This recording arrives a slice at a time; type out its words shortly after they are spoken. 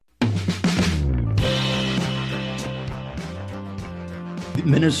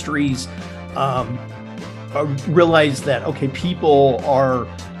ministries realize that, okay, people are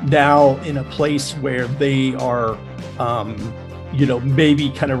now in a place where they are, maybe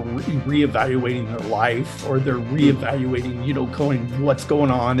kind of reevaluating their life, or they're reevaluating, going, what's going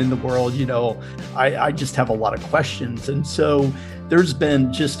on in the world. I just have a lot of questions. And so there's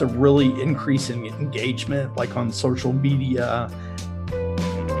been just a really increasing engagement, like on social media.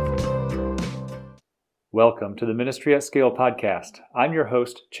 Welcome to the Ministry at Scale podcast. I'm your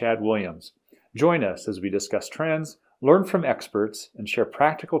host, Chad Williams. Join us as we discuss trends, learn from experts, and share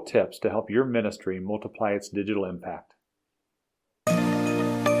practical tips to help your ministry multiply its digital impact.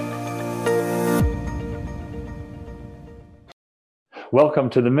 Welcome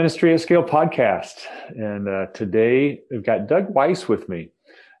to the Ministry at Scale podcast. And today we've got Doug Weiss with me.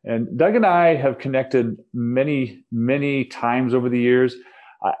 And Doug and I have connected many, many times over the years.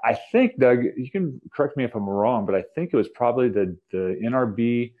 I think, Doug, you can correct me if I'm wrong, but I think it was probably the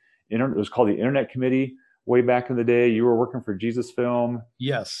NRB, it was called the Internet Committee way back in the day. You were working for Jesus Film.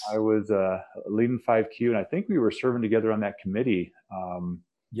 Yes. I was leading 5Q, and I think we were serving together on that committee.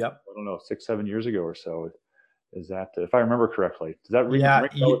 Yep. I don't know, 6-7 years ago or so. Is that, if I remember correctly, does that ring yeah,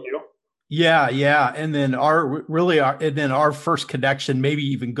 with you? Yeah. And then our first connection maybe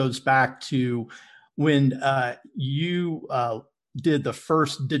even goes back to when you did the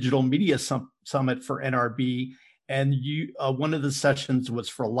first digital media summit for NRB, and you one of the sessions was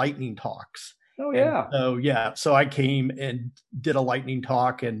for lightning talks. Oh yeah. So I came and did a lightning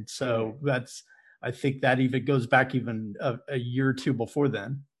talk, and so I think that even goes back even a year or two before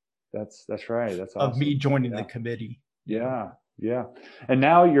then. That's right. That's awesome. Of me joining the committee. Yeah. And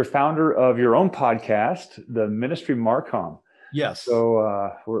now you're founder of your own podcast, the Ministry Marcom. Yes.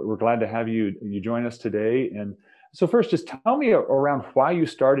 So we're glad to have you join us today. And so first, just tell me around why you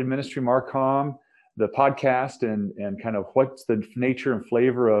started Ministry Marcom, the podcast, and kind of what's the nature and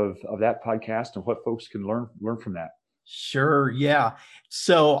flavor of that podcast and what folks can learn from that. Sure. Yeah.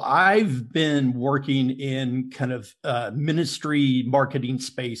 So I've been working in kind of ministry marketing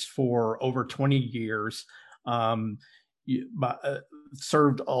space for over 20 years.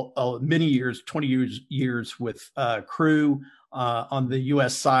 Served many years, 20 years with Cru on the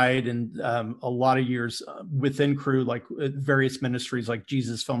U.S. side, and a lot of years within Cru, like various ministries like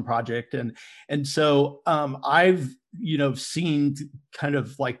Jesus Film Project, and so I've seen kind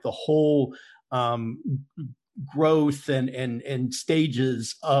of like the whole growth and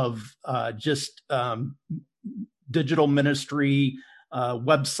stages of just digital ministry,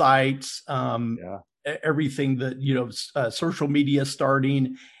 websites, everything that, social media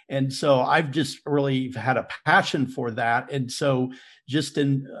starting. And so I've just really had a passion for that. And so just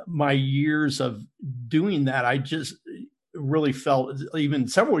in my years of doing that, I just really felt, even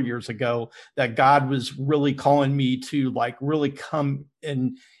several years ago, that God was really calling me to like really come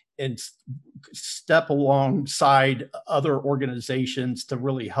and step alongside other organizations to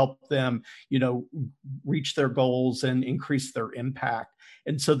really help them, reach their goals and increase their impact.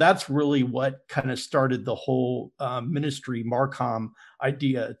 And so that's really what kind of started the whole Ministry Marcom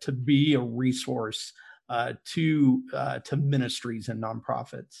idea, to be a resource to ministries and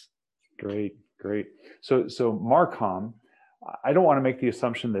nonprofits. Great. So Marcom, I don't want to make the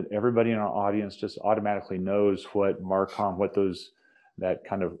assumption that everybody in our audience just automatically knows what Marcom, that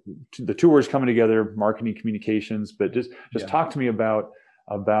kind of the two words coming together, marketing communications, but just talk to me about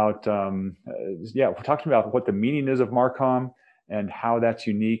talk to me about what the meaning is of Marcom and how that's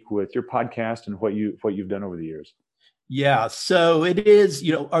unique with your podcast and what you've done over the years. Yeah, so it is,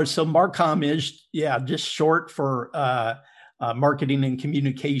 so Marcom is just short for marketing and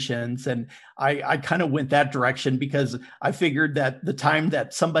communications. And I kind of went that direction because I figured that the time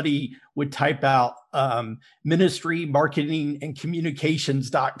that somebody would type out ministry marketing and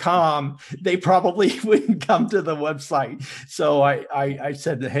communications.com, they probably wouldn't come to the website. So I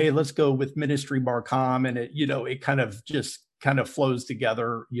said, hey, let's go with Ministry Marcom. And it kind of just flows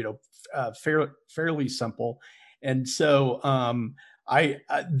together, fairly simple. And so my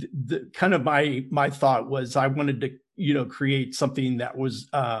thought was I wanted to, create something that was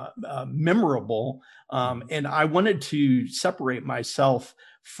memorable. And I wanted to separate myself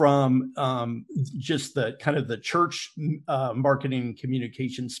from just the kind of the church marketing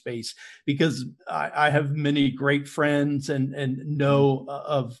communication space, because I have many great friends and know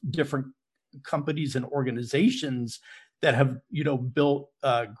of different companies and organizations that have, built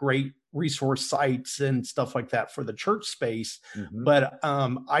great resource sites and stuff like that for the church space. Mm-hmm. But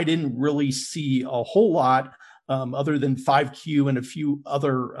I didn't really see a whole lot other than 5Q and a few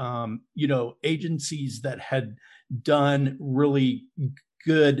other, agencies that had done really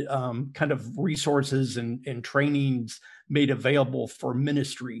good kind of resources and trainings made available for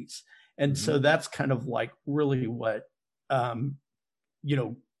ministries. And so that's kind of like really what, you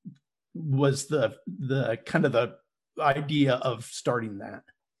know, was the kind of the idea of starting that.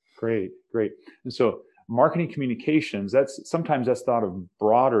 Great. And so marketing communications, sometimes that's thought of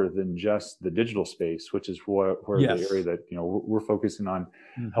broader than just the digital space, which is where Yes. the area that, you know, we're focusing on,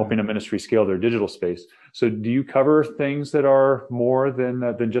 helping a ministry scale their digital space. So do you cover things that are more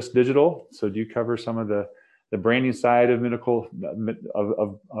than just digital? So do you cover some of the branding side of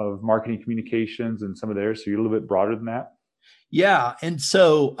marketing communications and some of theirs? So you're a little bit broader than that? Yeah. And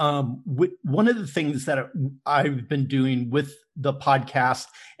so one of the things that I've been doing with the podcast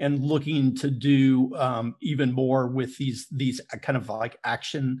and looking to do even more with these kind of like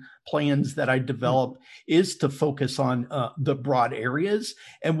action plans that I develop is to focus on the broad areas.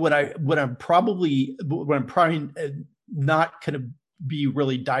 And what I'm probably not kind of be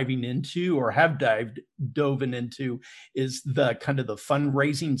really diving into or have dove into is the kind of the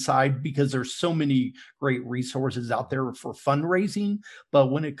fundraising side, because there's so many great resources out there for fundraising. But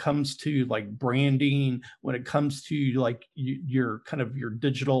when it comes to like branding, when it comes to like your kind of your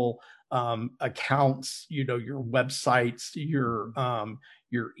digital accounts, you know, your websites, your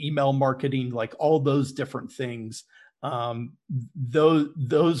email marketing, like all those different things,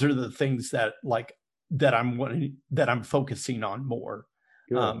 those are the things that like that I'm focusing on more.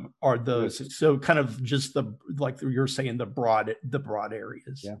 Are those. Good. So kind of just like you're saying, the broad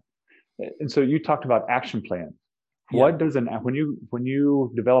areas. Yeah. And so you talked about action plan. What does when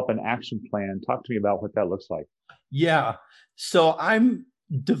you develop an action plan, talk to me about what that looks like. Yeah. So I'm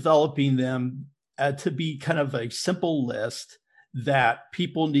developing them to be kind of a simple list that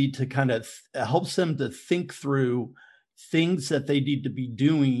people need to kind of helps them to think through things that they need to be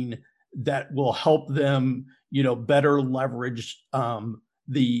doing that will help them, you know, better leverage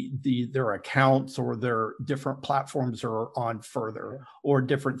their accounts or their different platforms are on further, or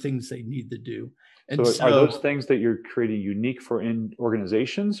different things they need to do. And so are those things that you're creating unique for in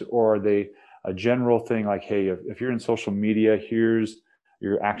organizations, or are they a general thing like, hey, if you're in social media, here's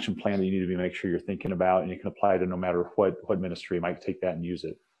your action plan that you need to make sure you're thinking about, and you can apply to no matter what ministry might take that and use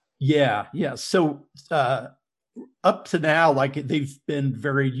it? Yeah. So up to now, like they've been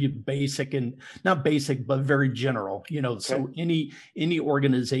very basic, and not basic, but very general, you know. Okay. So any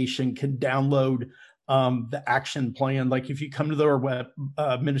organization can download the action plan. Like if you come to their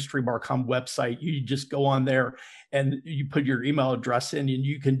Ministry Marcom website, you just go on there and you put your email address in, and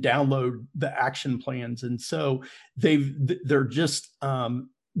you can download the action plans. And so they're just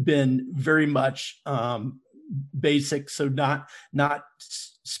been very much basic. So not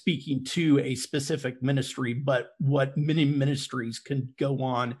speaking to a specific ministry, but what many ministries can go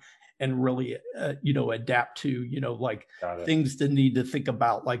on and really, adapt to, like things they need to think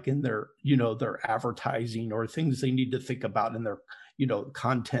about, like in their, their advertising, or things they need to think about in their,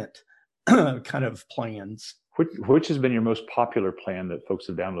 content kind of plans. Which has been your most popular plan that folks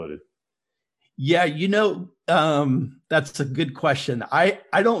have downloaded? Yeah, that's a good question. I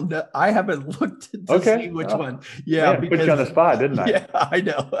don't know. I haven't looked to see which one. Yeah, because, put you on the spot, didn't I? Yeah, I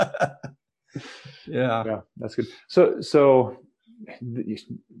know. Yeah, that's good. So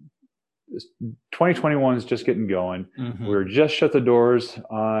 2021 is just getting going. Mm-hmm. We're just shut the doors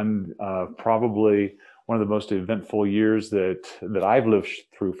on probably one of the most eventful years that I've lived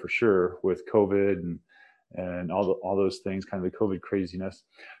through, for sure, with COVID and all those things, kind of the COVID craziness.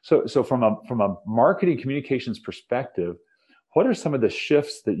 So from a marketing communications perspective, what are some of the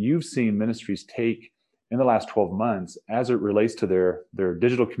shifts that you've seen ministries take in the last 12 months as it relates to their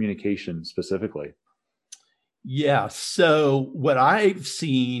digital communication specifically? Yeah. So what I've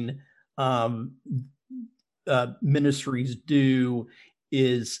seen ministries do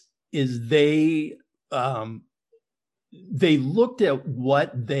is they looked at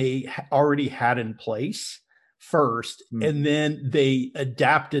what they already had in place first, and then they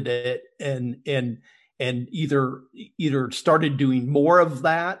adapted it and either started doing more of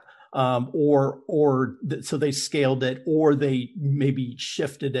that, so they scaled it, or they maybe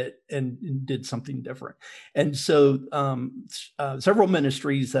shifted it and did something different. And so several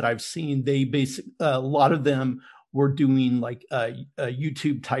ministries that I've seen, a lot of them were doing like a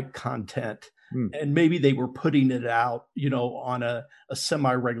YouTube type content. And maybe they were putting it out, on a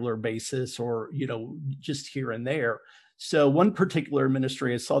semi-regular basis, or, just here and there. So one particular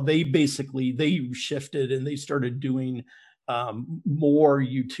ministry I saw, they shifted and they started doing more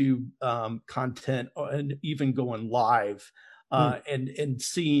YouTube content, and even going live, and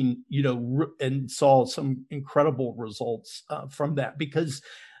seeing, and saw some incredible results from that. Because,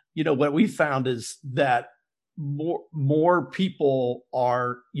 what we found is that more people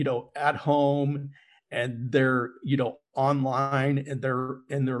are, at home, and they're, online, and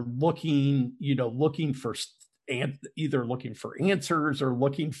they're looking, looking for, and either looking for answers or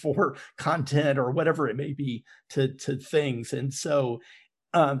looking for content or whatever it may be to things. And so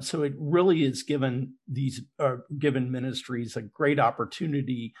it really is given ministries a great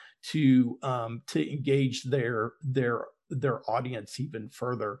opportunity to engage their audience even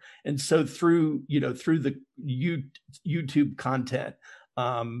further. And so through the YouTube content,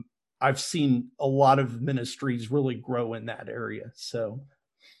 I've seen a lot of ministries really grow in that area. So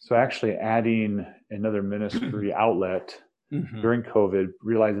actually adding another ministry outlet during COVID,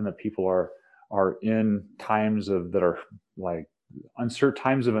 realizing that people are in times that are like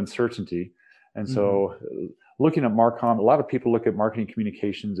times of uncertainty. And so looking at Marcom, a lot of people look at marketing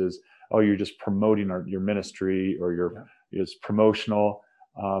communications as, oh, you're just promoting your ministry, or it's promotional,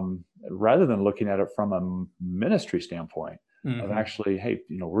 rather than looking at it from a ministry standpoint of actually, hey,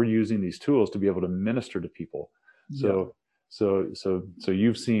 we're using these tools to be able to minister to people. So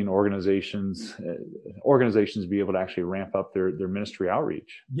you've seen organizations be able to actually ramp up their ministry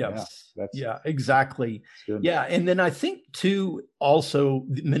outreach. Yes. Exactly. Yeah. And then I think too, also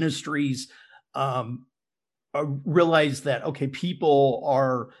the ministries realize that, okay, people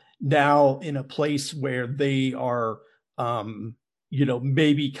are now in a place where they are,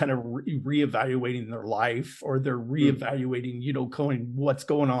 maybe kind of reevaluating their life, or they're reevaluating, going, what's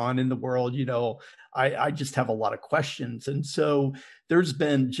going on in the world. I just have a lot of questions. And so there's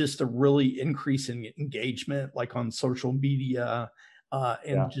been just a really increase in engagement, like on social media,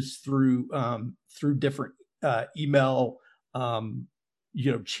 and just through different email,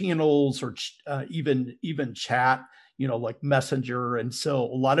 channels, or even chat, like Messenger. And so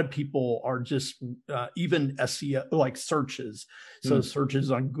a lot of people are just even SEO, like searches. So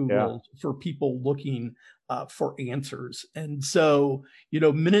searches on Google for people looking for answers. And so,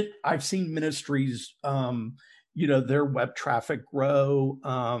 I've seen ministries, their web traffic grow,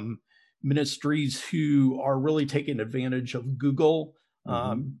 ministries who are really taking advantage of Google.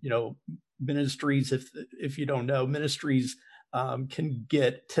 Ministries, if you don't know, ministries can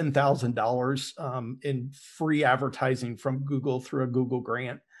get $10,000 in free advertising from Google through a Google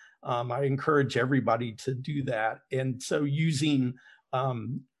grant. I encourage everybody to do that. And so using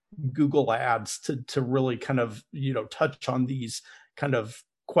Google Ads to really kind of, touch on these kind of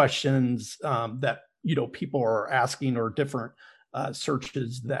questions that, people are asking, or different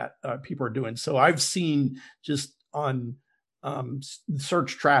searches that people are doing. So I've seen just on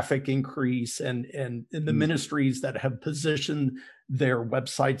search traffic increase, and the ministries that have positioned their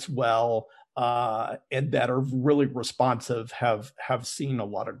websites well, and that are really responsive have seen a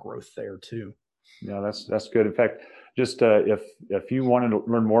lot of growth there too. Yeah, that's good. In fact, just if you wanted to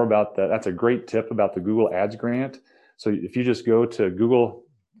learn more about that, that's a great tip about the Google Ads grant. So if you just go to Google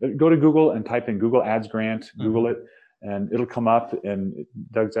and type in Google Ads grant, Google it, and it'll come up. And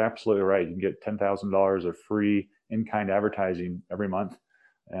Doug's absolutely right. You can get $10,000 of free in-kind advertising every month,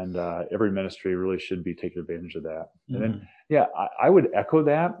 and every ministry really should be taking advantage of that. And then, I would echo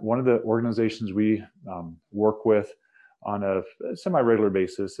that. One of the organizations we work with on a semi-regular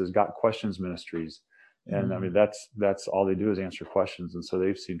basis is Got Questions Ministries, and I mean that's all they do is answer questions, and so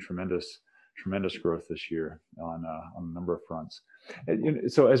they've seen tremendous growth this year on a number of fronts.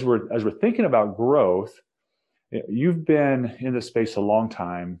 And so as we're thinking about growth, you've been in this space a long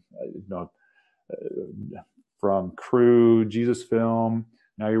time, from Cru, Jesus Film.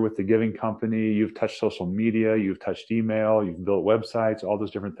 Now you're with the Giving Company. You've touched social media. You've touched email. You've built websites. All those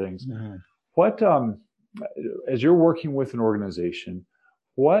different things. What, as you're working with an organization,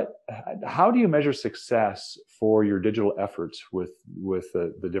 how do you measure success for your digital efforts with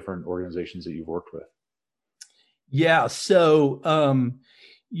the different organizations that you've worked with? Yeah. So,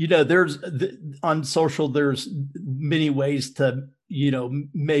 there's on social, there's many ways to,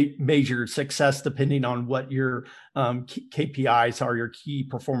 measure success depending on what your KPIs are, your key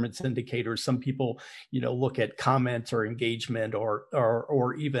performance indicators. Some people, look at comments or engagement,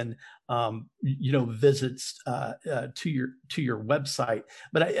 or even, visits to your website.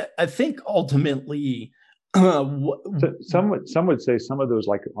 But I think ultimately, some would say some of those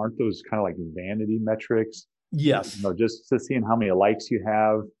aren't those kind of like vanity metrics. Yes. Just to seeing how many likes you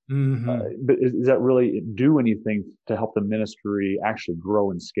have. But does that really do anything to help the ministry actually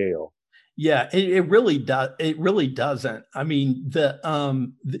grow and scale? Yeah, it really does. It really doesn't. I mean, the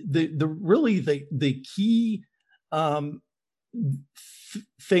key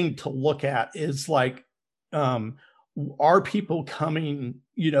thing to look at is like, are people coming,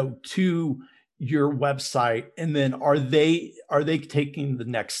 to your website, and then are they taking the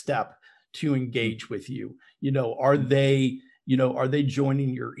next step to engage with you? Are they, are they joining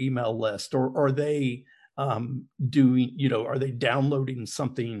your email list, or are they doing, are they downloading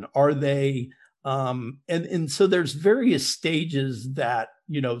something? Are they, and so there's various stages that,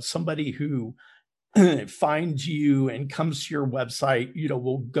 somebody who finds you and comes to your website,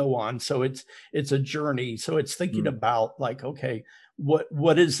 will go on. So it's a journey. So it's thinking about like, okay,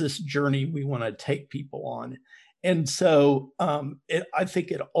 what is this journey we want to take people on? And so I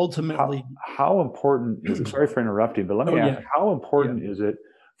think it ultimately. How important is it? Sorry for interrupting, but let me ask, how important is it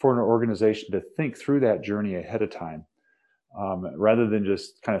for an organization to think through that journey ahead of time, rather than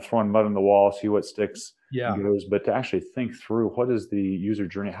just kind of throwing mud on the wall, see what sticks and goes, but to actually think through what is the user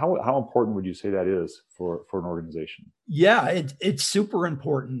journey? How important would you say that is for an organization? Yeah, it's super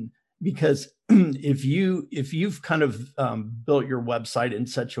important, because if you've kind of built your website in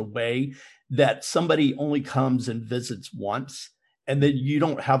such a way that somebody only comes and visits once, and then you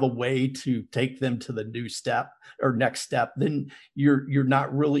don't have a way to take them to the new step or next step, then you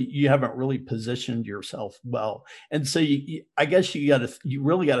haven't really positioned yourself well. And so I guess you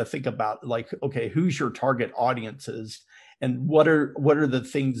really got to think about like, okay, who's your target audiences, and what are the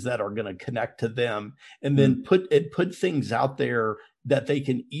things that are going to connect to them, and then put things out there that they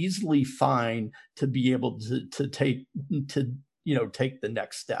can easily find to be able to take the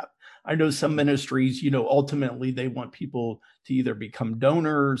next step. I know some ministries, ultimately they want people to either become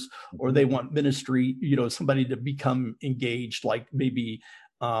donors, or they want ministry, somebody to become engaged, like maybe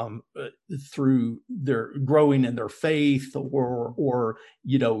through their growing in their faith, or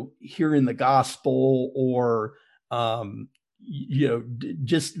hearing the gospel, or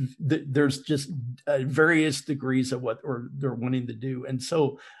there's just various degrees of what they're wanting to do. And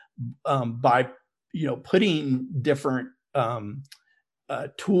so by putting different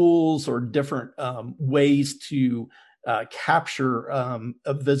tools or different ways to capture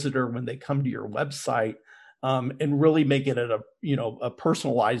a visitor when they come to your website, and really make it a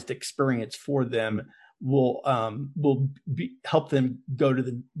personalized experience for them, will help them go to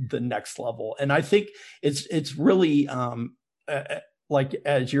the next level. And I think it's really like,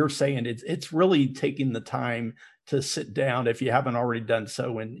 as you're saying, it's really taking the time to sit down, if you haven't already done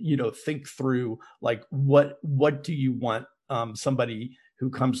so, and think through like, what do you want somebody who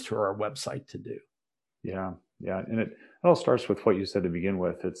comes to our website to do? Yeah. And it all starts with what you said to begin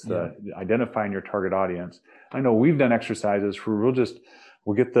with. It's identifying your target audience. I know we've done exercises where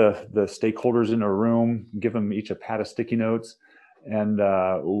we'll get the stakeholders in a room, give them each a pad of sticky notes, and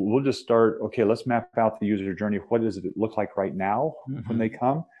we'll just start, okay, let's map out the user journey. What does it look like right now when they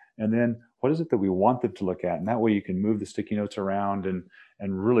come? And then what is it that we want them to look at? And that way you can move the sticky notes around and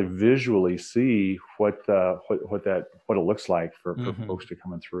really visually see what it looks like for folks to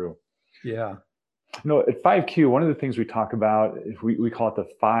coming through. Yeah. At 5Q, one of the things we talk about, we call it the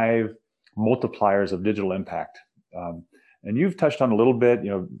 5 multipliers of digital impact. And you've touched on a little bit,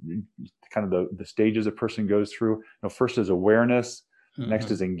 kind of the stages a person goes through. First is awareness,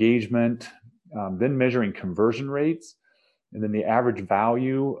 next is engagement, then measuring conversion rates, and then the average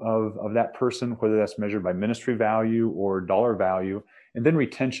value of that person, whether that's measured by ministry value or dollar value, and then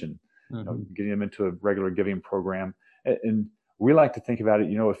retention, getting them into a regular giving program. And we like to think about it,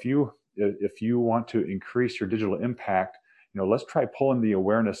 if you want to increase your digital impact, let's try pulling the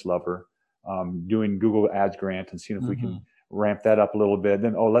awareness lever, doing Google Ads grant and seeing if we can ramp that up a little bit.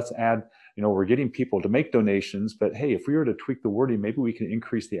 Then, let's add, we're getting people to make donations, but hey, if we were to tweak the wording, maybe we can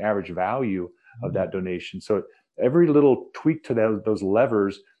increase the average value of that donation. So every little tweak to those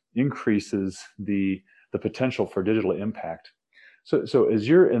levers increases the potential for digital impact. So as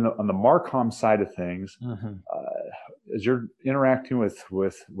you're on the Marcom side of things, as you're interacting with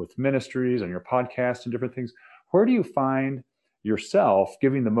ministries on your podcast and different things, where do you find yourself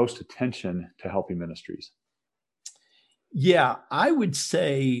giving the most attention to helping ministries? Yeah, I would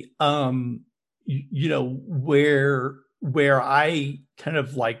say, where I kind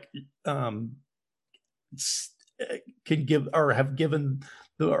of like can give or have given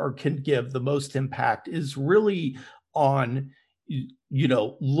or can give the most impact is really on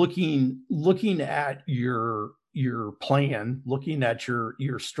looking at your plan, looking at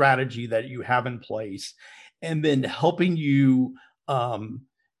your strategy that you have in place, and then helping you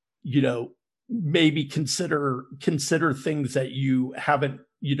maybe consider things that you haven't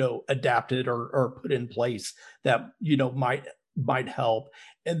adapted or put in place that might help,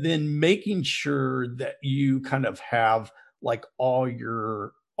 and then making sure that you kind of have like all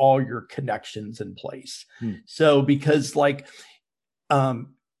your connections in place. So because like I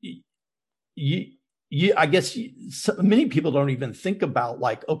guess many people don't even think about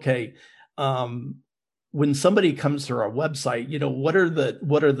like, okay, when somebody comes to our website, what are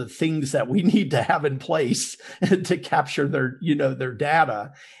the things that we need to have in place to capture their, their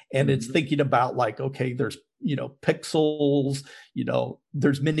data? And it's thinking about like, okay, there's, pixels,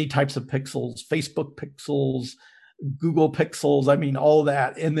 there's many types of pixels, Facebook pixels, Google pixels, I mean, all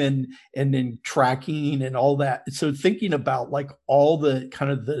that, and then tracking and all that. So thinking about like all the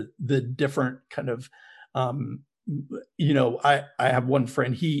kind of the different kind of, I have one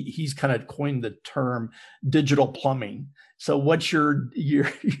friend, he's kind of coined the term digital plumbing. So what's your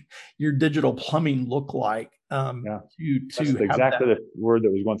digital plumbing look like? That's exactly the word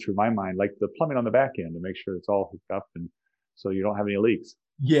that was going through my mind, like the plumbing on the back end to make sure it's all hooked up and so you don't have any leaks.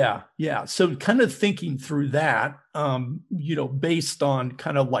 Yeah. So kind of thinking through that, based on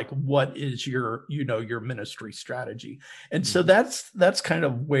kind of like what is your ministry strategy. And so that's kind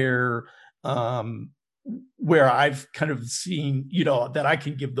of where I've kind of seen, that I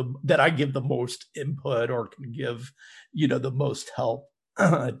give the most input or can give, the most help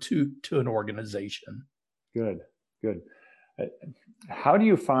to an organization. Good. How do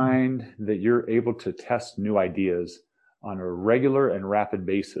you find that you're able to test new ideas on a regular and rapid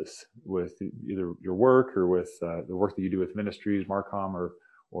basis with either your work or with the work that you do with ministries, Marcom,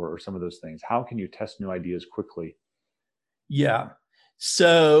 or some of those things? How can you test new ideas quickly? Yeah.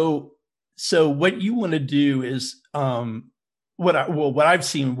 So what you want to do is what I've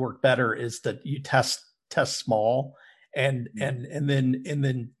seen work better is that you test small and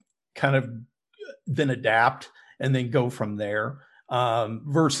then kind of then adapt and then go from there,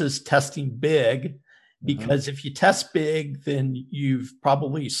 versus testing big. Because if you test big, then you've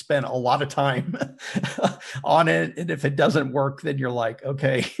probably spent a lot of time on it. And if it doesn't work, then you're like,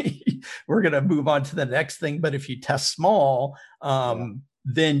 okay, we're going to move on to the next thing. But if you test small,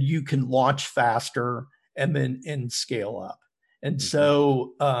 then you can launch faster and scale up. And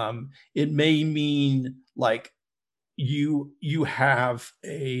so it may mean like you have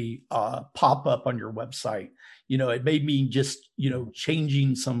a pop-up on your website. It may mean just,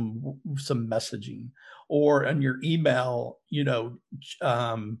 changing some messaging, or on your email,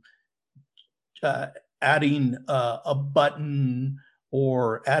 adding a button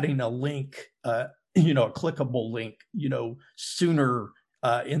or adding a link, a clickable link, sooner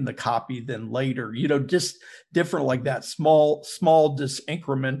in the copy than later, just different like that, small, just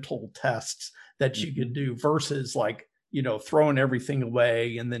incremental tests that you can do versus like, throwing everything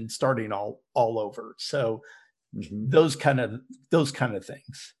away and then starting all over. So those kind of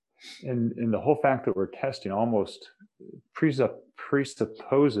things. And the whole fact that we're testing almost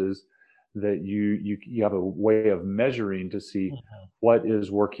presupposes that you have a way of measuring to see what is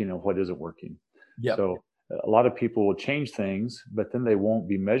working and what isn't working. Yep. So a lot of people will change things, but then they won't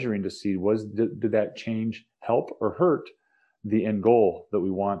be measuring to see did that change help or hurt the end goal that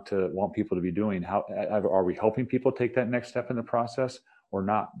we want people to be doing. How are we helping people take that next step in the process or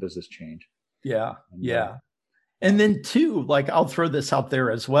not? Does this change? Yeah. And then too, like I'll throw this out there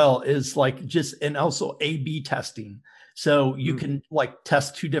as well, is like and also A/B testing. So you can like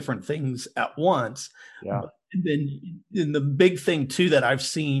test two different things at once. Yeah. And then the big thing too that I've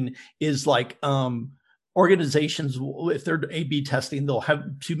seen is like organizations, if they're A/B testing, they'll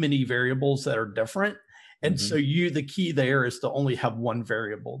have too many variables that are different. And so the key there is to only have one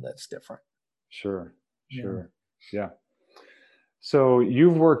variable that's different. Sure. Yeah. So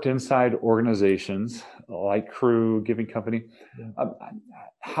you've worked inside organizations like Cru, Giving Company.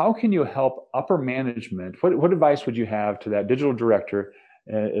 How can you help upper management? What advice would you have to that digital director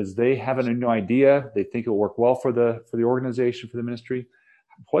as they have a new idea, they think it'll work well for the organization, for the ministry?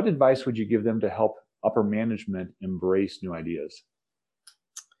 What advice would you give them to help upper management embrace new ideas?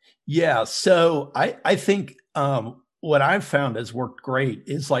 Yeah, so I think what I've found has worked great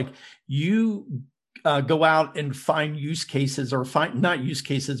is like you go out and find use cases, or find not use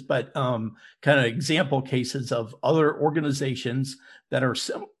cases, but kind of example cases of other organizations that are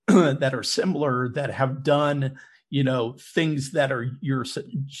that are similar, that have done things that you're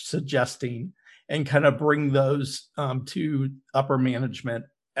suggesting, and kind of bring those to upper management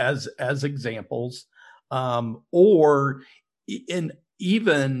as examples, or in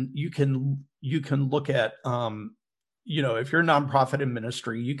even you can look at if you're a nonprofit in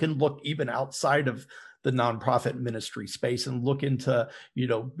ministry, you can look even outside of the nonprofit ministry space and look into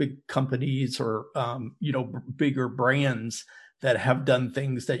big companies or bigger brands that have done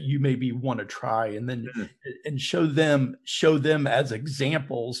things that you maybe want to try, and then and show them as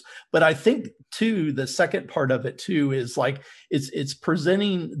examples. But I think too, the second part of it too is like it's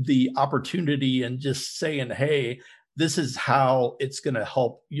presenting the opportunity and just saying, hey, this is how it's going to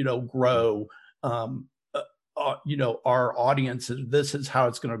help grow our audience, this is how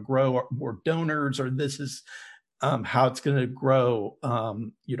it's going to grow more donors, or this is how it's going to grow,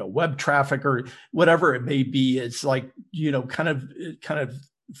 web traffic or whatever it may be. It's like, kind of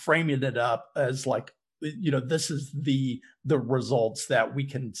framing it up as like, this is the results that we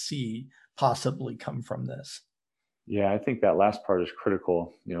can see possibly come from this. Yeah, I think that last part is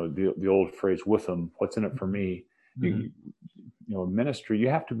critical. The old phrase, with them, what's in it for me? Mm-hmm. Ministry, you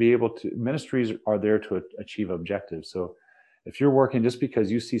have to be able to, ministries are there to achieve objectives. So if you're working just because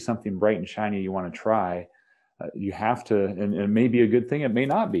you see something bright and shiny you want to try, you have to, and it may be a good thing, it may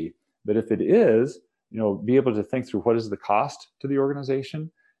not be, but if it is, be able to think through what is the cost to the organization,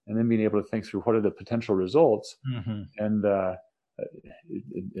 and then being able to think through what are the potential results, mm-hmm. and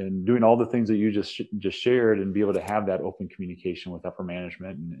doing all the things that you just shared, and be able to have that open communication with upper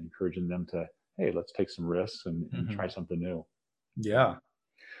management and encouraging them to, hey, let's take some risks and mm-hmm. try something new. Yeah.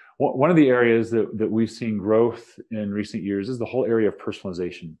 One of the areas that we've seen growth in recent years is the whole area of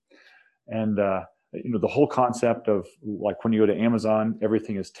personalization. And, the whole concept of, like, when you go to Amazon,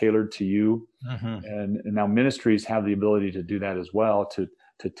 everything is tailored to you. Mm-hmm. And now ministries have the ability to do that as well, to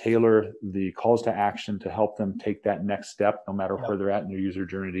tailor the calls to action to help them take that next step, no matter where they're at in their user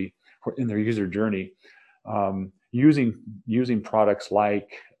journey, using products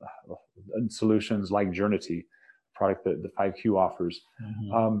like solutions like Journity, product that the 5Q offers.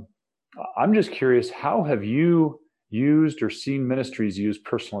 Mm-hmm. I'm just curious, how have you used or seen ministries use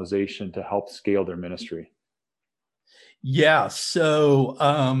personalization to help scale their ministry? Yeah. So,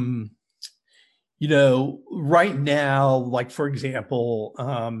 right now, like, for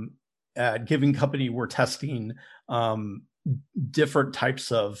example, at Giving Company, we're testing different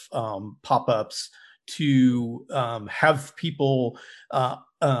types of pop-ups to have people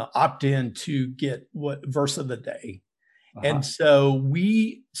opt in to get what verse of the day. Uh-huh. And so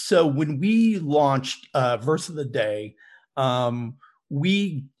when we launched Verse of the Day,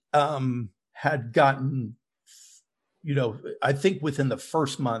 we had gotten, I think within the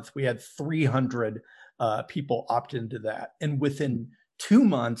first month, we had 300 people opt into that. And within 2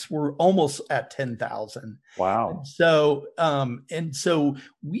 months, we're almost at 10,000. Wow. And so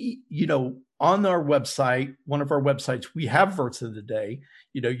we, on our website, one of our websites, we have Verse of the Day.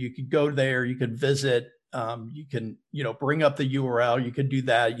 You could go there, you could visit. You can, bring up the URL, you could do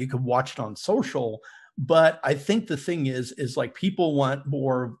that. You could watch it on social. But I think the thing is like, people want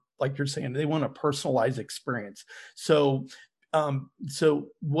more, like you're saying, they want a personalized experience. So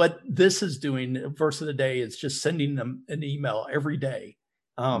what this is doing, Verse of the Day, is just sending them an email every day,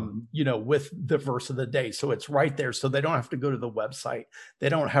 with the verse of the day. So it's right there. So they don't have to go to the website. They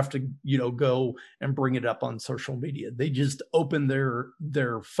don't have to, go and bring it up on social media. They just open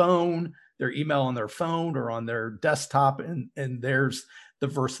their phone, their email on their phone or on their desktop, and there's the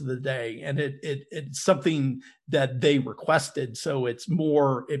verse of the day. And it's something that they requested. So it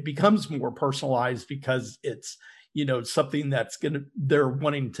becomes more personalized because it's, something they're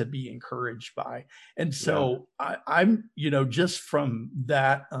wanting to be encouraged by. And so I'm, just from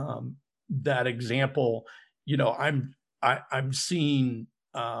that, that example, I'm seeing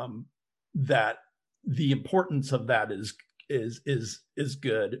that the importance of that is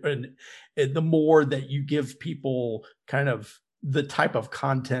good. And the more that you give people kind of the type of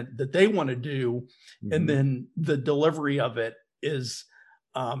content that they want to do, mm-hmm. and then the delivery of it is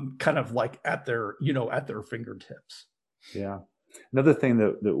kind of like at their fingertips. Yeah. Another thing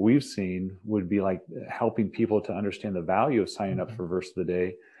that we've seen would be like helping people to understand the value of signing mm-hmm. up for Verse of the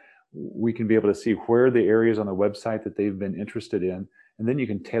Day. We can be able to see where are the areas on the website that they've been interested in, and then you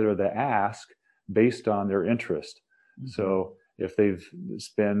can tailor the ask based on their interest. Mm-hmm. So if they've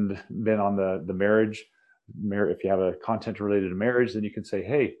been on the marriage, if you have a content related to marriage, then you can say,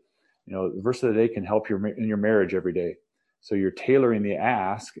 hey, Verse of the Day can help in your marriage every day. So you're tailoring the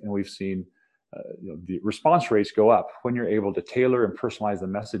ask, and we've seen the response rates go up when you're able to tailor and personalize the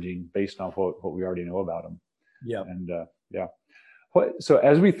messaging based on what we already know about them. Yeah. And so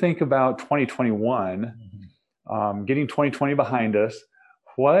as we think about 2021, mm-hmm. Getting 2020 behind us,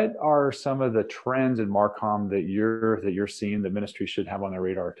 what are some of the trends in Marcom that you're seeing that ministry should have on their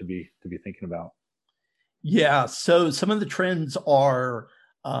radar to be thinking about? Yeah. So some of the trends are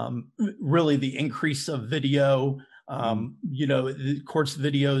really the increase of video. Of course,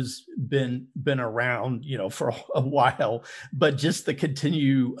 video's been around, for a while, but just the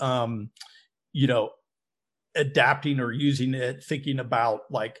continue, adapting or using it, thinking about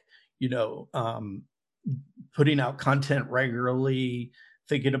putting out content regularly,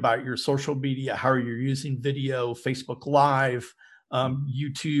 thinking about your social media, how you're using video, Facebook Live,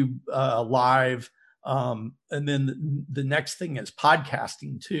 YouTube Live. And then the next thing is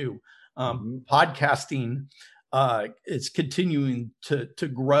podcasting too. Podcasting is continuing to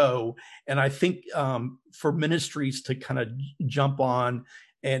grow, and I think for ministries to kind of jump on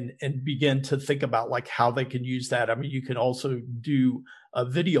and begin to think about like how they can use that. I mean, you can also do a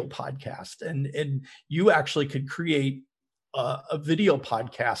video podcast, and you actually could create a video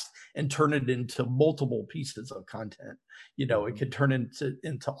podcast and turn it into multiple pieces of content. You know, it could turn into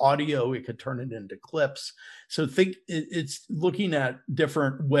audio, it could turn it into clips. So think it's looking at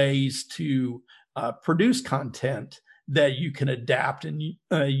different ways to produce content that you can adapt and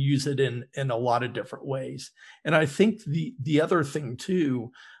use it in a lot of different ways. And I think the other thing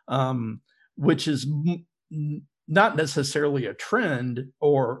too, which is not necessarily a trend,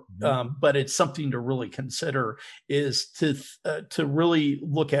 or but it's something to really consider, is to really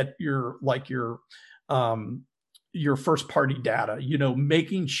look at your first party data. You know,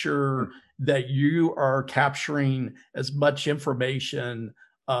 making sure that you are capturing as much information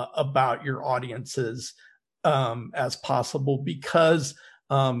about your audiences as possible, because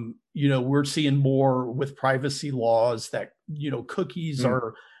you know, we're seeing more with privacy laws that, you know, cookies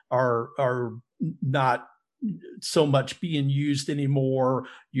are not so much being used anymore.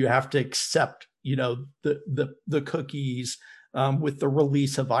 You have to accept, you know, the cookies. With the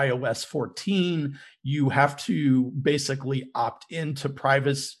release of iOS 14, you have to basically opt into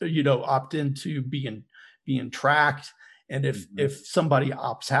privacy, you know, opt into being tracked. And if somebody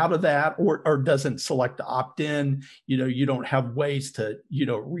opts out of that or doesn't select to opt in, you know, you don't have ways to, you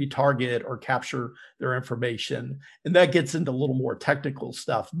know, retarget or capture their information. And that gets into a little more technical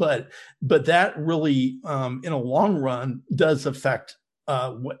stuff. But that really, in a long run, does affect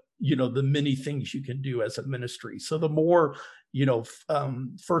what, you know, the many things you can do as a ministry. So the more, you know,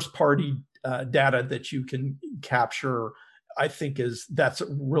 first party data that you can capture, I think that's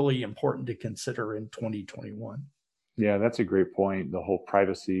really important to consider in 2021. Yeah, that's a great point. The whole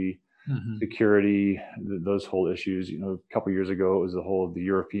privacy, security, those whole issues. You know, a couple of years ago, it was the whole of the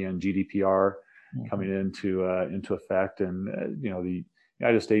European GDPR coming into effect, and you know, the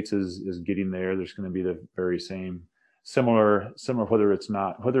United States is getting there. There's going to be the very same similar, whether it's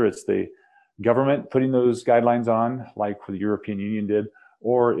the government putting those guidelines on, like the European Union did,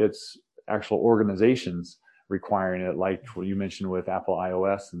 or it's actual organizations requiring it, like what you mentioned with Apple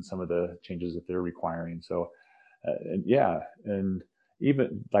iOS and some of the changes that they're requiring. So. And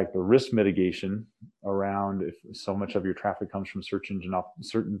even like the risk mitigation around, if so much of your traffic comes from search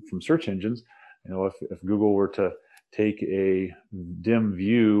engines, you know, if Google were to take a dim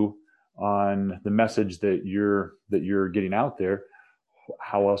view on the message that you're getting out there,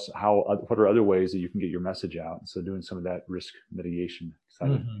 what are other ways that you can get your message out? So doing some of that risk mitigation side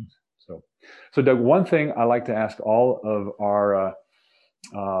of things. So Doug, one thing I like to ask all of our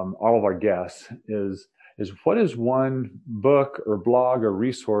guests is what is one book or blog or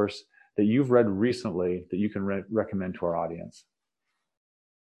resource that you've read recently that you can recommend to our audience?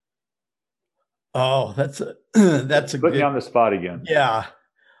 Oh, that's a put me on the spot again. Yeah.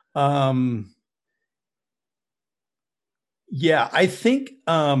 Yeah, I think,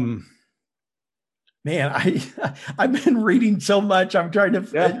 man, I've been reading so much. I'm trying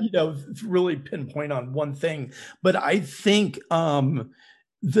to, you know, really pinpoint on one thing, but I think,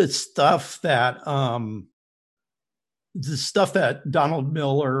 the stuff that Donald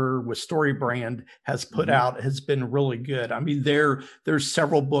Miller with StoryBrand has put out has been really good. I mean, there's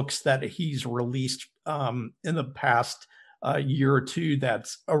several books that he's released in the past year or two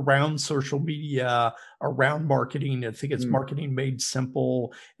that's around social media, around marketing. I think it's Marketing Made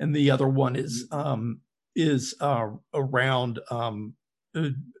Simple, and the other one is around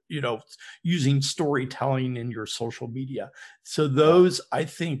you know, using storytelling in your social media. So those, I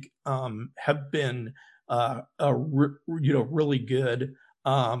think, have been you know, really good.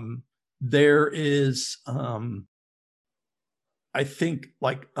 There is, I think,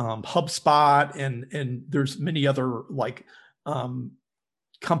 like HubSpot, and there's many other like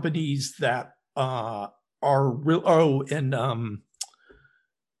companies that are real. Oh, and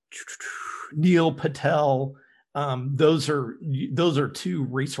Neil Patel. Those are two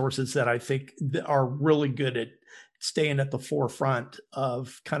resources that I think are really good at staying at the forefront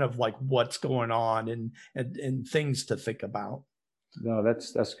of kind of like what's going on and things to think about. No,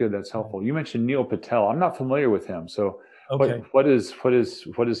 that's good. That's helpful. You mentioned Neil Patel. I'm not familiar with him. So okay. What does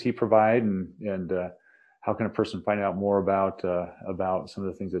he provide, and how can a person find out more about some of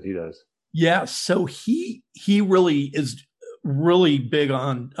the things that he does? Yeah. So he really is really big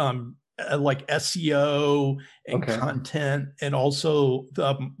on like SEO and content, and also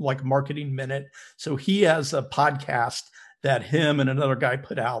the like Marketing Minute. So he has a podcast that him and another guy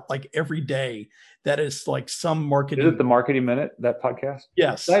put out like every day that is like some Is it marketing. the Marketing Minute, that podcast?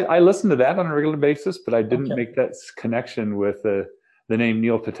 Yes. I listen to that on a regular basis, but I didn't Okay. make that connection with the name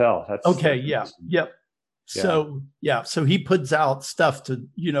Neil Patel. That's okay. Yeah. Yep. So so he puts out stuff to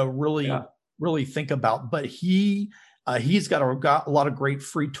really think about. But he's got a lot of great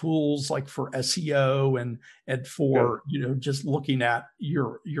free tools like for SEO and for just looking at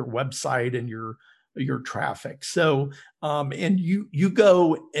your website and your traffic. So and you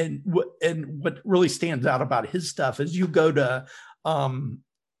go and what really stands out about his stuff is you go to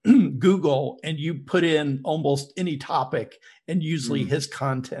Google and you put in almost any topic and usually his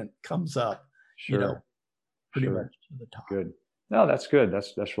content comes up. Sure. Pretty much to the top. Good. No, that's good.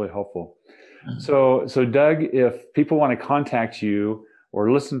 That's really helpful. So Doug, if people want to contact you or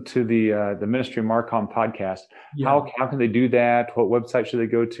listen to the Ministry Marcom podcast, how can they do that? What website should they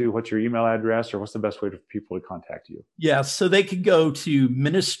go to? What's your email address, or what's the best way for people to contact you? Yeah, so they could go to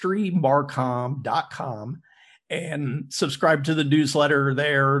ministrymarcom.com and subscribe to the newsletter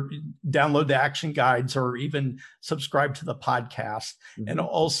there, download the action guides, or even subscribe to the podcast. And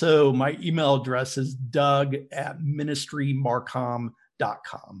also my email address is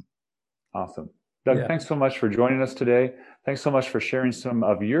doug@ministrymarcom.com. Awesome. Doug, thanks so much for joining us today. Thanks so much for sharing some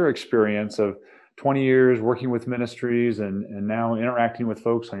of your experience of 20 years working with ministries and now interacting with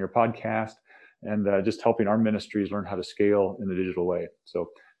folks on your podcast and just helping our ministries learn how to scale in the digital way. So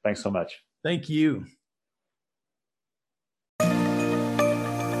thanks so much. Thank you.